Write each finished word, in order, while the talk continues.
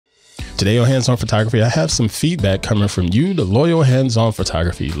Today on Hands-On Photography, I have some feedback coming from you, the loyal Hands-On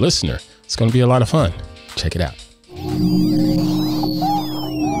Photography listener. It's going to be a lot of fun. Check it out.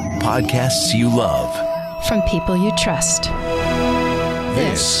 Podcasts you love. From people you trust.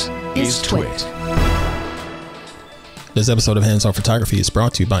 This is TWiT. This episode of Hands-On Photography is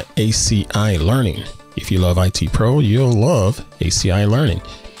brought to you by ACI Learning. If you love IT Pro, you'll love ACI Learning.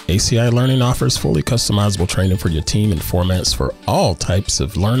 ACI Learning offers fully customizable training for your team and formats for all types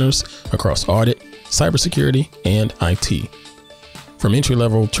of learners across audit, cybersecurity, and IT. From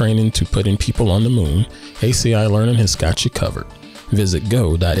entry-level training to putting people on the moon, ACI Learning has got you covered. Visit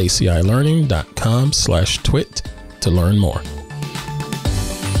go.acilearning.com/twit to learn more.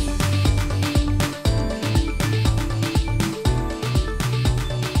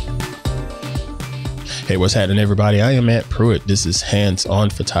 Hey, what's happening, everybody? I am at Pruitt. This is Hands-On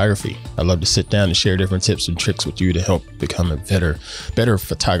Photography. I love to sit down and share different tips and tricks with you to help become a better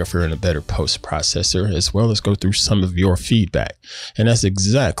photographer and a better post processor, as well as go through some of your feedback. And that's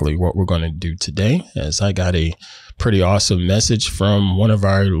exactly what we're going to do today, as I got a pretty awesome message from one of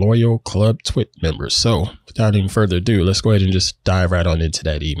our loyal Club TWiT members. So without any further ado, let's go ahead and just dive right on into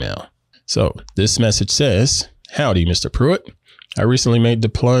that email. So this message says, "Howdy, Mr. Pruitt. I recently made the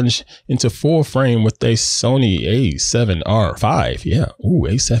plunge into full frame with a Sony A7R5. Yeah, ooh,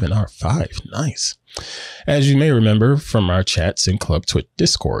 A7R5, nice. As you may remember from our chats in Club TWiT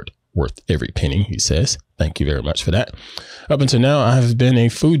Discord, worth every penny," he says. Thank you very much for that. "Up until now, I have been a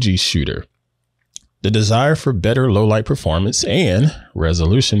Fuji shooter. The desire for better low light performance and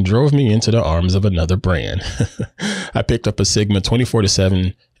resolution drove me into the arms of another brand. I picked up a Sigma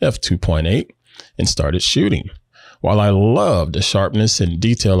 24-7 f2.8 and started shooting. While I love the sharpness and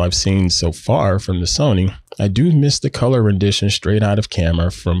detail I've seen so far from the Sony, I do miss the color rendition straight out of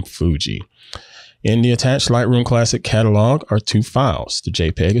camera from Fuji. In the attached Lightroom Classic catalog are two files. The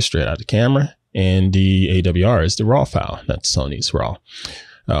JPEG is straight out of camera and the AWR is the RAW file. That's Sony's RAW.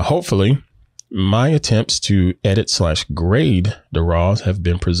 Hopefully, my attempts to edit/grade the RAWs have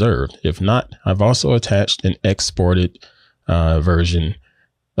been preserved. If not, I've also attached an exported version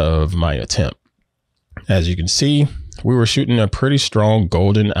of my attempt. As you can see, we were shooting a pretty strong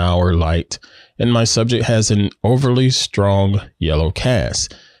golden hour light, and my subject has an overly strong yellow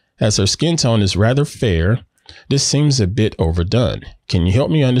cast. As her skin tone is rather fair, this seems a bit overdone. Can you help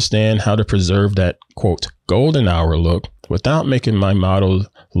me understand how to preserve that, quote, golden hour look without making my model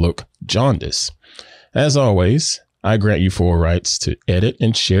look jaundiced? As always, I grant you full rights to edit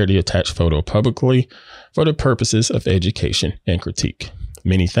and share the attached photo publicly for the purposes of education and critique.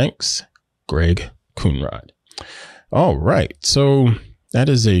 Many thanks, Greg Coonrod." All right. So that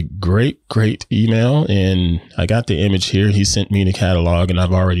is a great email. And I got the image here. He sent me the catalog and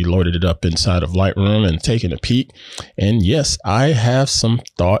I've already loaded it up inside of Lightroom and taken a peek. And yes, I have some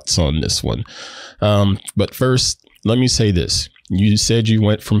thoughts on this one. But first, let me say this. You said you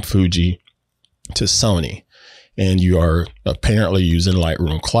went from Fuji to Sony and you are apparently using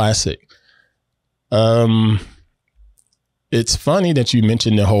Lightroom Classic. It's funny that you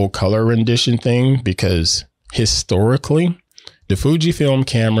mentioned the whole color rendition thing, because historically, the Fujifilm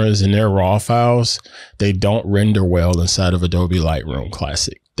cameras and their RAW files, they don't render well inside of Adobe Lightroom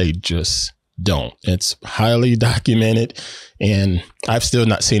Classic. They just don't. It's highly documented, and I've still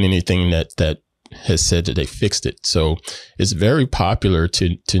not seen anything that has said that they fixed it. So it's very popular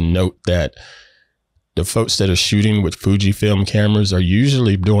to note that the folks that are shooting with Fujifilm cameras are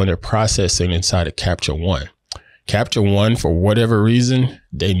usually doing their processing inside of Capture One. Capture One, for whatever reason,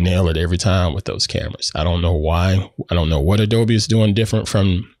 they nail it every time with those cameras. I don't know why. I don't know what Adobe is doing different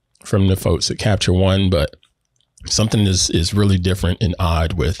from the folks at Capture One, but something is really different and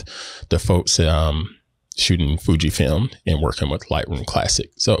odd with the folks shooting Fujifilm and working with Lightroom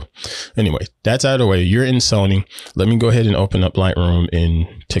Classic. So anyway, that's out of the way. You're in Sony. Let me go ahead and open up Lightroom and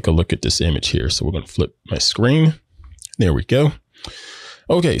take a look at this image here. So we're going to flip my screen. There we go.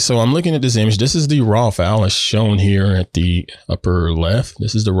 Okay, so I'm looking at this image. This is the RAW file as shown here at the upper left.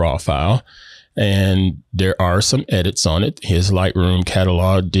 This is the RAW file, and there are some edits on it. His Lightroom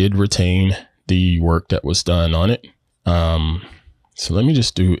catalog did retain the work that was done on it. So let me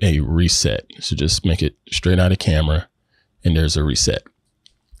just do a reset. So just make it straight out of camera, and there's a reset.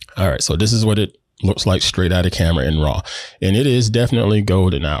 All right, so this is what it looks like straight out of camera in RAW, and it is definitely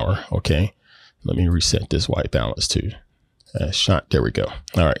golden hour. Okay, let me reset this white balance too. Shot. There we go.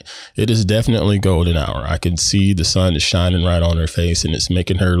 All right. It is definitely golden hour. I can see the sun is shining right on her face and it's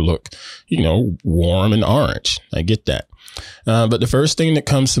making her look, you know, warm and orange. I get that. But the first thing that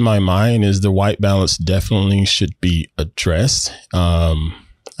comes to my mind is the white balance definitely should be addressed. I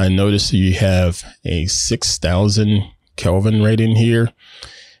noticed you have a 6,000 Kelvin rating here.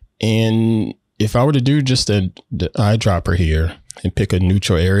 And if I were to do just the eyedropper here and pick a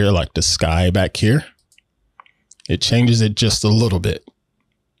neutral area like the sky back here, it changes it just a little bit.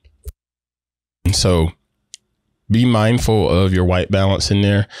 And so be mindful of your white balance in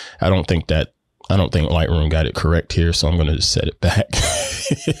there. I don't think Lightroom got it correct here. So I'm going to just set it back.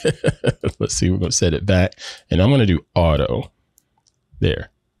 Let's see. We're going to set it back and I'm going to do auto there.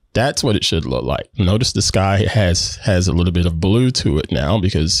 That's what it should look like. Notice the sky has a little bit of blue to it now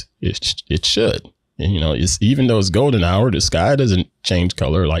because it should. And, you know, it's, even though it's golden hour, the sky doesn't change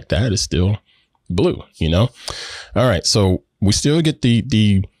color like that. It's still blue, you know? All right. So we still get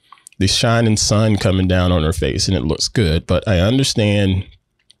the shining sun coming down on her face and it looks good, but I understand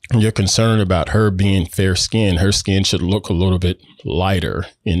you're concerned about her being fair skinned. Her skin should look a little bit lighter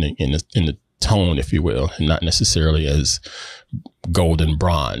in the tone, if you will, and not necessarily as golden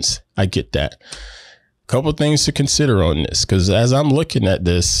bronze. I get that. Couple things to consider on this, because as I'm looking at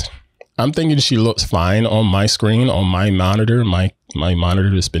this, I'm thinking she looks fine on my screen, on my monitor, my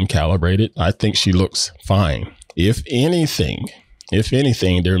monitor that's been calibrated. I think she looks fine. If anything,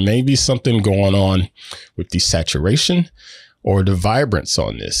 there may be something going on with the saturation or the vibrance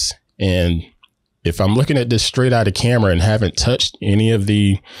on this. And if I'm looking at this straight out of camera and haven't touched any of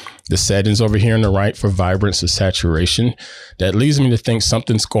the settings over here on the right for vibrance or saturation, that leads me to think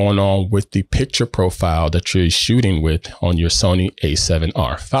something's going on with the picture profile that you're shooting with on your Sony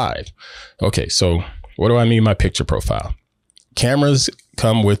a7R5. Okay, so what do I mean by picture profile? Cameras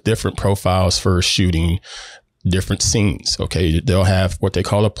come with different profiles for shooting different scenes. Okay, they'll have what they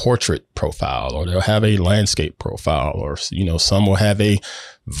call a portrait profile, or they'll have a landscape profile, or, you know, some will have a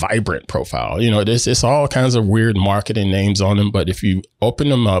vibrant profile. You know, it's all kinds of weird marketing names on them. But if you open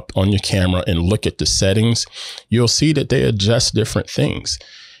them up on your camera and look at the settings, you'll see that they adjust different things.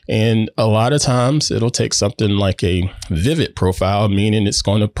 And a lot of times it'll take something like a vivid profile, meaning it's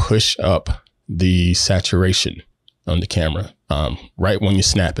going to push up the saturation on the camera. Right when you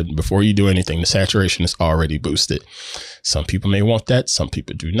snap it, before you do anything, the saturation is already boosted. Some people may want that. Some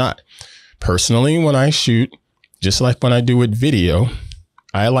people do not. Personally, when I shoot, just like when I do with video,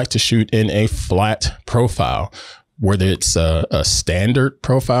 I like to shoot in a flat profile, whether it's a standard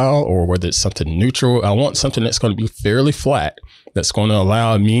profile or whether it's something neutral. I want something that's going to be fairly flat, that's going to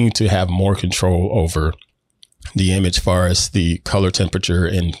allow me to have more control over the image as far as the color temperature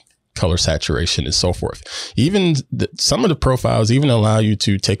and color saturation and so forth. Even some of the profiles even allow you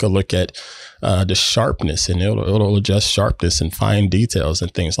to take a look at the sharpness, and it'll adjust sharpness and fine details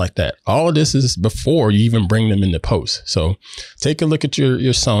and things like that. All of this is before you even bring them into post. So take a look at your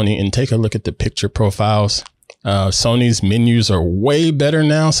Sony and take a look at the picture profiles. Sony's menus are way better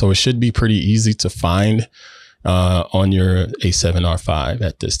now, so it should be pretty easy to find on your A7R5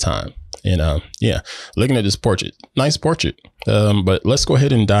 at this time. And yeah, looking at this portrait, nice portrait. But let's go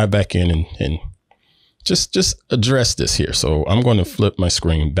ahead and dive back in and just address this here. So I'm going to flip my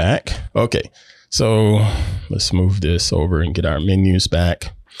screen back. Okay, so let's move this over and get our menus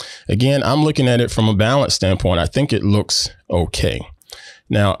back. Again, I'm looking at it from a balance standpoint. I think it looks okay.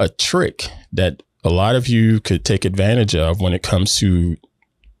 Now, a trick that a lot of you could take advantage of when it comes to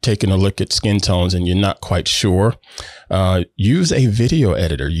taking a look at skin tones and you're not quite sure, use a video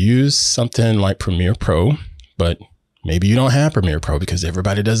editor. Use something like Premiere Pro, but maybe you don't have Premiere Pro because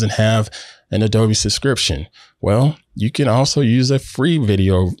everybody doesn't have an Adobe subscription. Well, you can also use a free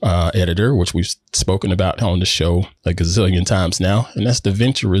video editor, which we've spoken about on the show a gazillion times now, and that's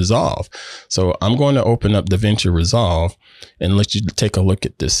DaVinci Resolve. So I'm going to open up DaVinci Resolve and let you take a look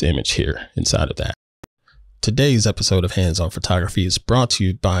at this image here inside of that. Today's episode of Hands on Photography is brought to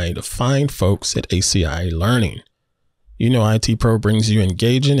you by the fine folks at ACI Learning. You know, IT Pro brings you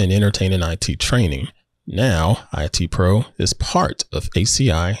engaging and entertaining IT training. Now, IT Pro is part of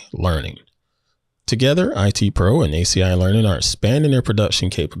ACI Learning. Together, IT Pro and ACI Learning are expanding their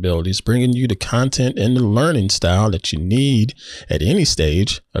production capabilities, bringing you the content and the learning style that you need at any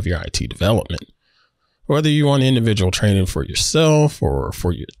stage of your IT development. Whether you want individual training for yourself or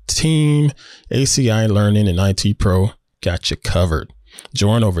for your team, ACI Learning and IT Pro got you covered.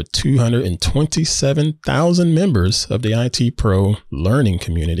 Join over 227,000 members of the IT Pro learning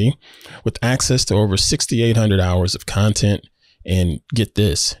community with access to over 6,800 hours of content. And get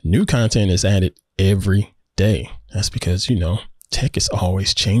this, new content is added every day. That's because, you know, tech is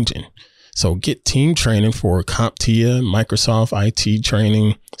always changing. So get team training for CompTIA, Microsoft IT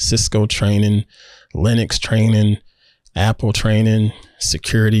training, Cisco training, Linux training, Apple training,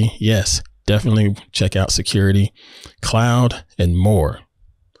 security. Yes, definitely check out security, cloud, and more.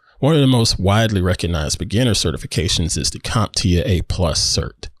 One of the most widely recognized beginner certifications is the CompTIA A+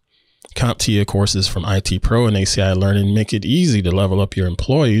 cert. CompTIA courses from IT Pro and ACI Learning make it easy to level up your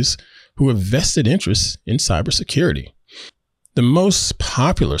employees who have vested interests in cybersecurity. The most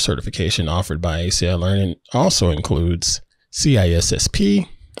popular certification offered by ACI Learning also includes CISSP,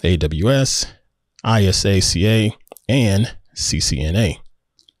 AWS, ISACA, and CCNA.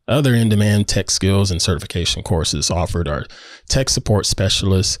 Other in-demand tech skills and certification courses offered are Tech Support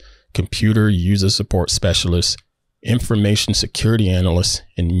Specialist, Computer User Support Specialist, Information Security Analyst,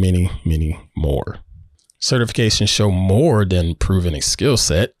 and many, many more. Certifications show more than proving a skill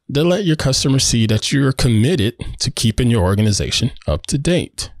set. They let your customers see that you're committed to keeping your organization up to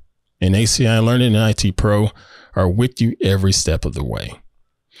date. And ACI Learning and IT Pro are with you every step of the way.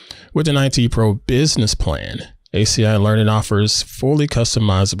 With an IT Pro business plan, ACI Learning offers fully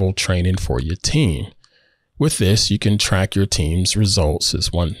customizable training for your team. With this, you can track your team's results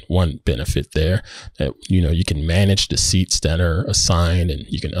as one benefit there. That, you can manage the seats that are assigned, and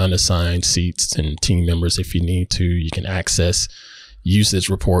you can unassign seats and team members if you need to. You can access usage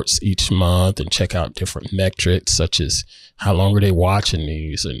reports each month and check out different metrics such as how long are they watching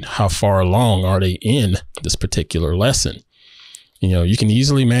these and how far along are they in this particular lesson. You can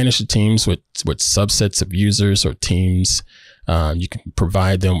easily manage the teams with subsets of users or teams. You can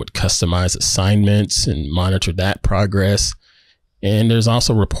provide them with customized assignments and monitor that progress. And there's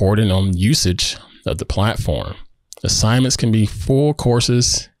also reporting on usage of the platform. Assignments can be full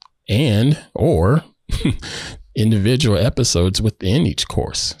courses or individual episodes within each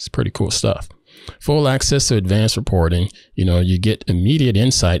course. It's pretty cool stuff. Full access to advanced reporting. You get immediate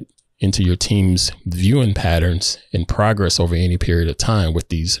insight into your team's viewing patterns and progress over any period of time with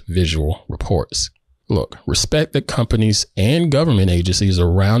these visual reports. Look, respect that companies and government agencies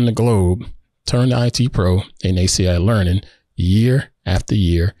around the globe turn to IT Pro and ACI Learning year after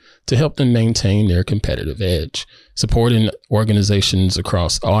year to help them maintain their competitive edge. Supporting organizations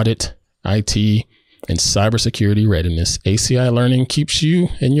across audit, IT, and cybersecurity readiness, ACI Learning keeps you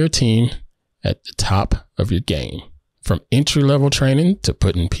and your team at the top of your game. From entry-level training to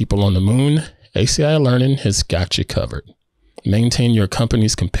putting people on the moon, ACI Learning has got you covered. Maintain your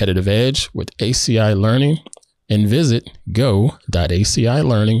company's competitive edge with ACI Learning and visit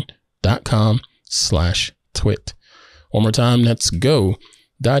go.acilearning.com/twit. One more time, that's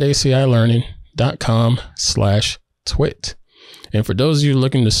go.acilearning.com/twit. And for those of you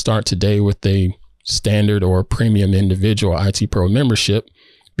looking to start today with a standard or premium individual IT Pro membership,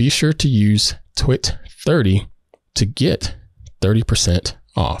 be sure to use TWiT30 to get 30%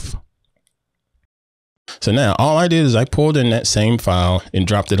 off. So now all I did is I pulled in that same file and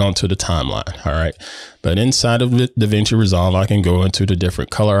dropped it onto the timeline. All right. But inside of DaVinci Resolve, I can go into the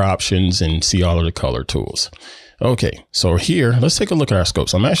different color options and see all of the color tools. Okay. So here, let's take a look at our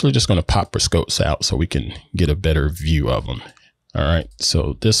scopes. I'm actually just going to pop our scopes out so we can get a better view of them. All right.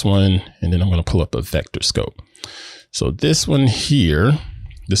 So this one, and then I'm going to pull up a vector scope. So this one here,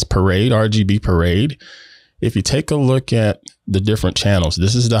 this parade, RGB parade. If you take a look at the different channels,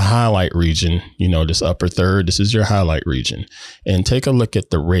 this is the highlight region, this upper third, this is your highlight region. And take a look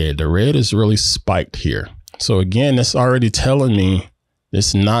at the red. The red is really spiked here. So again, that's already telling me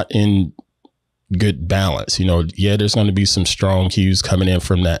it's not in good balance. There's going to be some strong hues coming in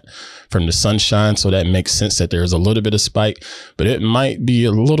from the sunshine. So that makes sense that there's a little bit of spike, but it might be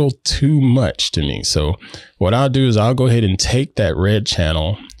a little too much to me. So what I'll do is I'll go ahead and take that red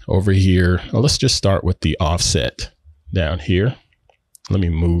channel over here. Let's just start with the offset down here. Let me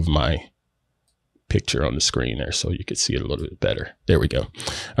move my picture on the screen there so you can see it a little bit better. There we go.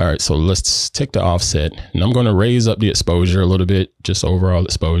 All right, so let's take the offset, and I'm going to raise up the exposure a little bit, just overall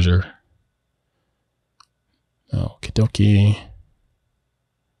exposure. Okie dokie.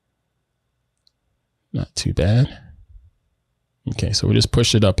 Not too bad. Okay, so we just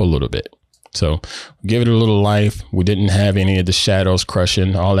push it up a little bit. So give it a little life. We didn't have any of the shadows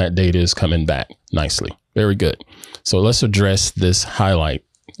crushing. All that data is coming back nicely. Very good. So let's address this highlight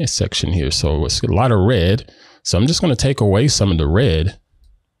section here. So it's a lot of red. So I'm just going to take away some of the red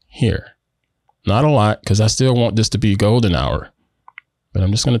here. Not a lot, because I still want this to be golden hour. But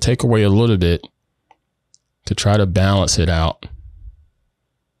I'm just going to take away a little bit to try to balance it out.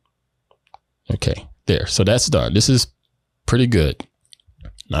 Okay, there. So that's done. This is pretty good.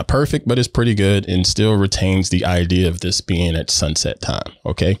 Not perfect, but it's pretty good and still retains the idea of this being at sunset time.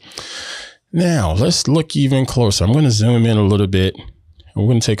 Okay. Now let's look even closer. I'm going to zoom in a little bit. We're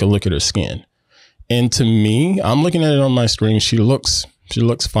going to take a look at her skin. And to me, I'm looking at it on my screen. She looks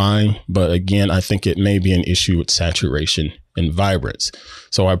fine. But again, I think it may be an issue with saturation and vibrance.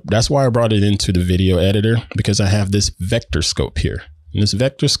 So that's why I brought it into the video editor, because I have this vector scope here. And this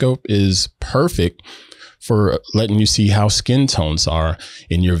vector scope is perfect for letting you see how skin tones are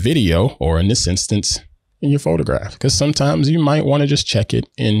in your video, or in this instance, in your photograph. Because sometimes you might want to just check it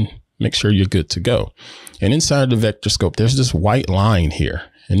and make sure you're good to go. And inside the vector scope, there's this white line here.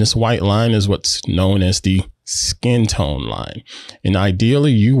 And this white line is what's known as the skin tone line. And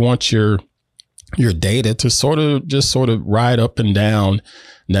ideally, you want your data to sort of ride up and down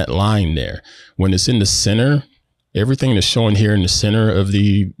that line there. When it's in the center, everything that's showing here in the center of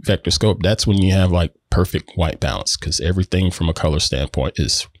the vector scope, that's when you have like perfect white balance, because everything from a color standpoint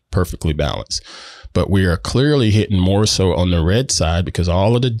is perfectly balanced. But we are clearly hitting more so on the red side because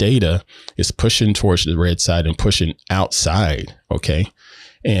all of the data is pushing towards the red side and pushing outside. Okay.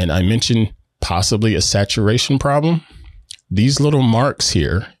 And I mentioned possibly a saturation problem. These little marks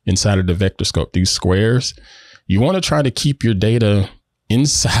here inside of the vector scope, these squares, you want to try to keep your data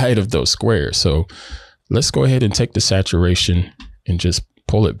inside of those squares. So let's go ahead and take the saturation and just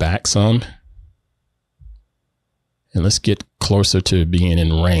pull it back some. And let's get closer to being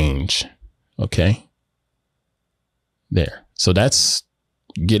in range. Okay. There. So that's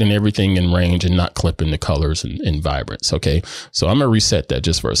getting everything in range and not clipping the colors and vibrance. Okay. So I'm going to reset that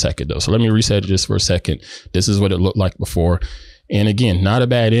just for a second though. So let me reset it just for a second. This is what it looked like before. And again, not a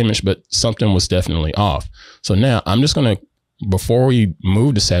bad image, but something was definitely off. So now I'm just going to, before we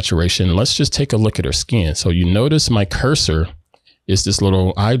move to saturation, let's just take a look at her skin. So you notice my cursor is this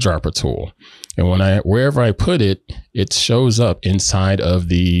little eyedropper tool. And wherever I put it, it shows up inside of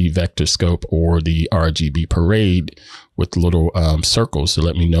the vector scope or the RGB parade with little circles to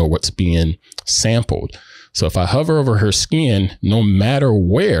let me know what's being sampled. So if I hover over her skin, no matter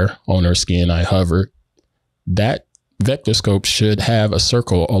where on her skin I hover, that vector scope should have a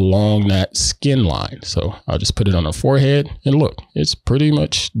circle along that skin line. So I'll just put it on her forehead and look, it's pretty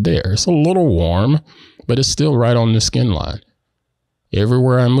much there. It's a little warm, but it's still right on the skin line.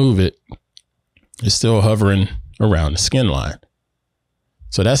 Everywhere I move it, it's still hovering around the skin line.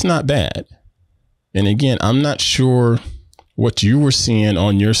 So that's not bad. And again, I'm not sure what you were seeing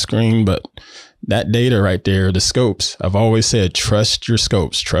on your screen, but that data right there, the scopes, I've always said, trust your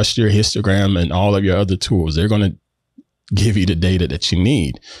scopes, trust your histogram and all of your other tools. They're going to give you the data that you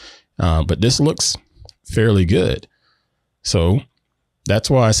need. But this looks fairly good. So that's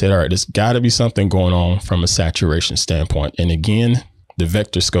why I said, all right, there's got to be something going on from a saturation standpoint. And again, the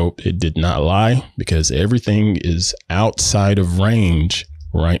vector scope, it did not lie because everything is outside of range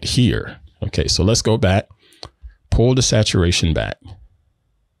right here. Okay, so let's go back, pull the saturation back.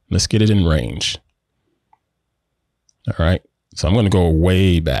 Let's get it in range. All right, so I'm going to go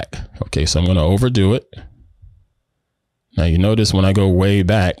way back. Okay, so I'm going to overdo it. Now you notice when I go way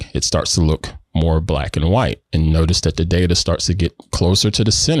back, it starts to look more black and white. And notice that the data starts to get closer to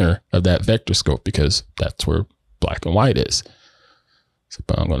the center of that vector scope because that's where black and white is. So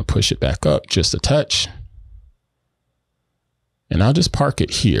I'm going to push it back up just a touch. And I'll just park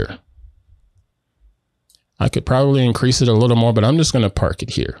it here. I could probably increase it a little more, but I'm just going to park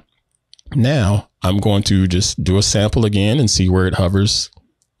it here. Now I'm going to just do a sample again and see where it hovers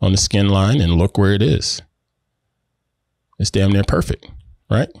on the skin line and look where it is. It's damn near perfect,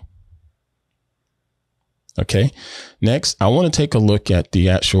 right? Okay. Next, I want to take a look at the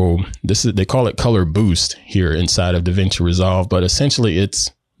actual, they call it color boost here inside of DaVinci Resolve, but essentially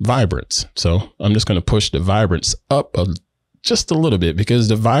it's vibrance. So I'm just going to push the vibrance up just a little bit because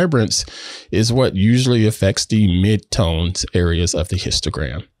the vibrance is what usually affects the mid-tones areas of the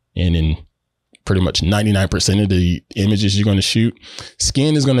histogram. And in pretty much 99% of the images you're going to shoot,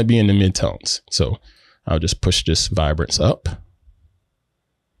 skin is going to be in the mid-tones. So I'll just push this vibrance up.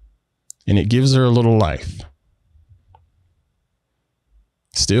 And it gives her a little life.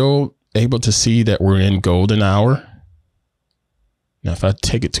 Still able to see that we're in golden hour. Now, if I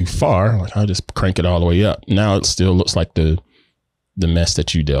take it too far, like I'll just crank it all the way up. Now it still looks like the mess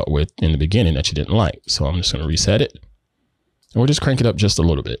that you dealt with in the beginning that you didn't like. So I'm just going to reset it. And we'll just crank it up just a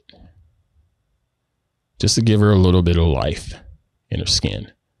little bit. Just to give her a little bit of life in her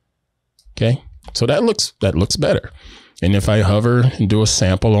skin. Okay. So that looks better. And if I hover and do a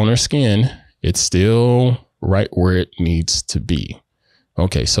sample on her skin, it's still right where it needs to be.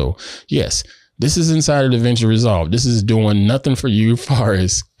 Okay, so yes, this is inside of DaVinci Resolve. This is doing nothing for you as far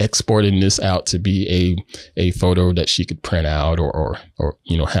as exporting this out to be a photo that she could print out or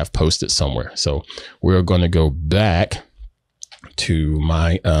have posted somewhere. So we're going to go back to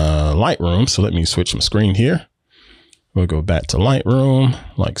my Lightroom. So let me switch my screen here. We'll go back to Lightroom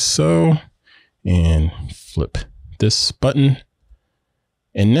like so and flip this button.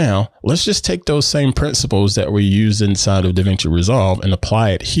 And now let's just take those same principles that we use inside of DaVinci Resolve and apply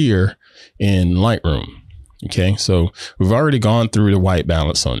it here in Lightroom. Okay, so we've already gone through the white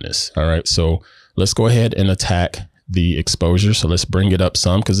balance on this. All right, so let's go ahead and attack the exposure. So let's bring it up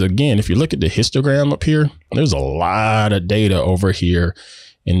some, because again, if you look at the histogram up here, there's a lot of data over here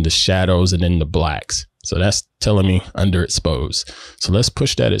in the shadows and in the blacks. So that's telling me underexposed. So let's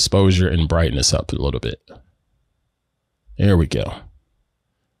push that exposure and brightness up a little bit. There we go.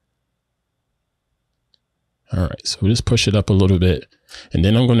 All right, so we'll just push it up a little bit, and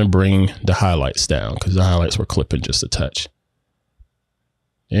then I'm going to bring the highlights down because the highlights were clipping just a touch.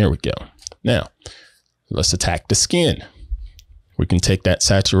 There we go. Now, let's attack the skin. We can take that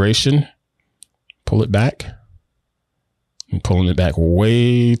saturation, pull it back. I'm pulling it back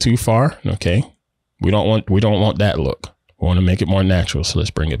way too far. Okay, we don't want that look. We want to make it more natural, so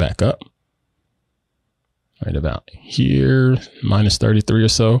let's bring it back up. Right about here, minus 33 or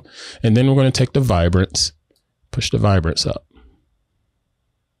so, and then we're going to take the vibrance. Push the vibrance up.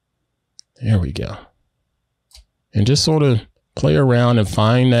 There we go. And just sort of play around and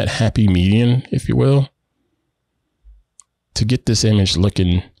find that happy medium, if you will, to get this image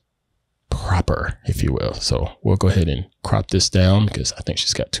looking proper, if you will. So we'll go ahead and crop this down because I think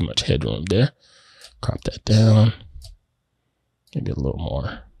she's got too much headroom there. Crop that down. Maybe a little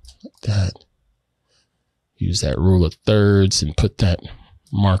more like that. Use that rule of thirds and put that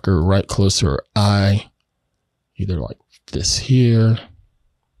marker right close to her eye. Either like this here,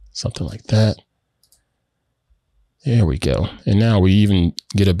 something like that. There we go. And now we even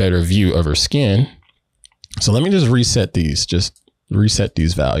get a better view of her skin. So let me just reset these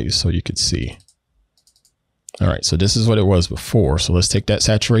values so you could see. All right, so this is what it was before. So let's take that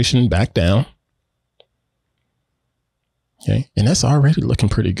saturation back down. Okay, and that's already looking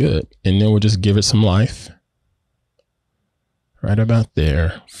pretty good. And then we'll just give it some life. Right about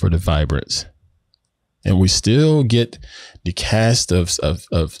there for the vibrance. And we still get the cast of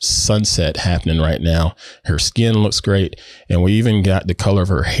sunset happening right now. Her skin looks great. And we even got the color of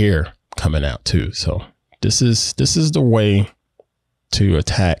her hair coming out too. So this is the way to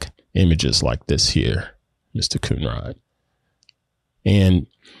attack images like this here, Mr. Coonrod. And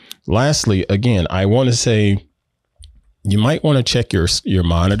lastly, again, I want to say you might want to check your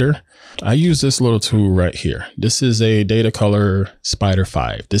monitor. I use this little tool right here. This is a Datacolor Spider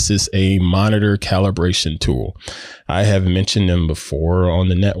 5. This is a monitor calibration tool. I have mentioned them before on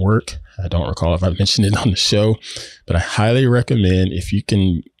the network. I don't recall if I mentioned it on the show, but I highly recommend if you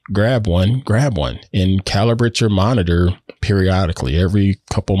can grab one and calibrate your monitor periodically every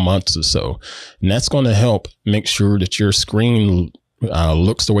couple months or so. And that's going to help make sure that your screen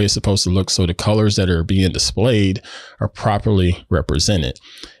looks the way it's supposed to look, so the colors that are being displayed are properly represented.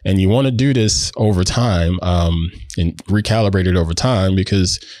 And you want to do this over time and recalibrate it over time,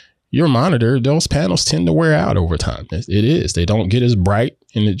 because your monitor, those panels tend to wear out over time. It is. They don't get as bright,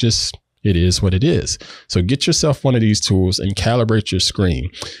 and it is what it is. So get yourself one of these tools and calibrate your screen.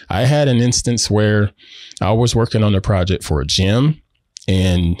 I had an instance where I was working on a project for a gym,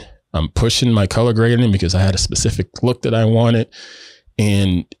 and I'm pushing my color grading because I had a specific look that I wanted,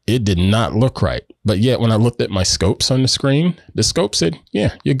 and it did not look right. But yet when I looked at my scopes on the screen, the scope said,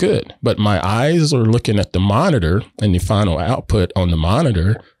 yeah, you're good. But my eyes are looking at the monitor, and the final output on the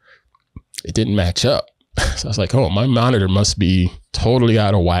monitor, it didn't match up. So I was like, oh, my monitor must be totally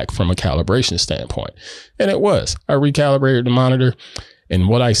out of whack from a calibration standpoint. And it was. I recalibrated the monitor, and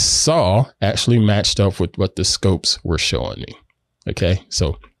what I saw actually matched up with what the scopes were showing me. Okay,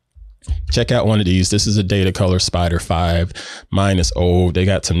 so check out one of these. This is a Datacolor Spider 5. Mine is old. They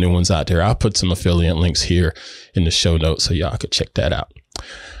got some new ones out there. I'll put some affiliate links here in the show notes so y'all could check that out.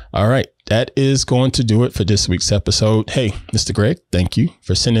 All right, that is going to do it for this week's episode. Hey, Mr. Greg, thank you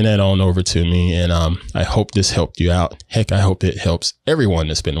for sending that on over to me. And I hope this helped you out. Heck, I hope it helps everyone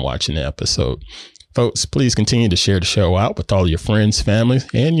that's been watching the episode. Folks, please continue to share the show out with all your friends, family,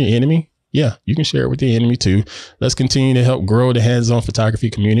 and your enemy. Yeah, you can share it with your enemy too. Let's continue to help grow the hands-on photography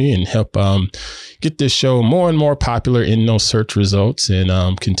community and help get this show more and more popular in those search results,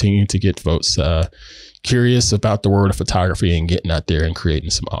 and continue to get folks curious about the world of photography and getting out there and creating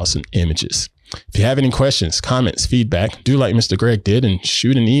some awesome images. If you have any questions, comments, feedback, do like Mr. Greg did and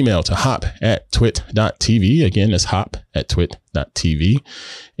shoot an email to hop@twit.tv. Again, that's hop@twit.tv.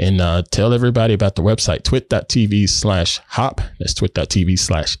 And tell everybody about the website, twit.tv/hop. That's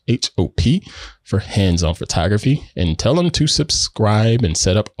twit.tv/HOP for hands-on photography. And tell them to subscribe and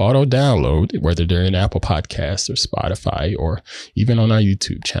set up auto download, whether they're in Apple Podcasts or Spotify or even on our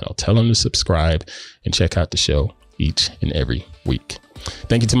YouTube channel. Tell them to subscribe and check out the show each and every week.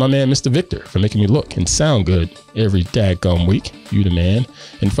 Thank you to my man, Mr. Victor, for making me look and sound good every daggone week. You the man.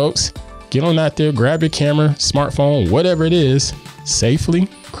 And folks, get on out there, grab your camera, smartphone, whatever it is, safely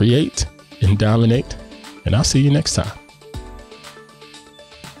create and dominate. And I'll see you next time.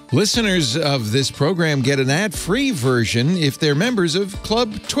 Listeners of this program get an ad-free version if they're members of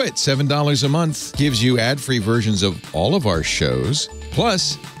Club TWiT. $7 a month gives you ad-free versions of all of our shows,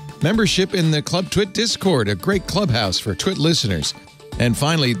 plus membership in the Club TWiT Discord, a great clubhouse for TWiT listeners. And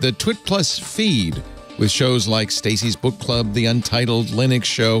finally, the TWiT Plus feed with shows like Stacy's Book Club, The Untitled Linux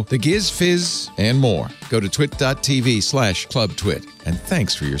Show, The Giz Fizz, and more. Go to twit.tv/clubtwit. And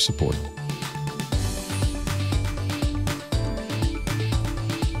thanks for your support.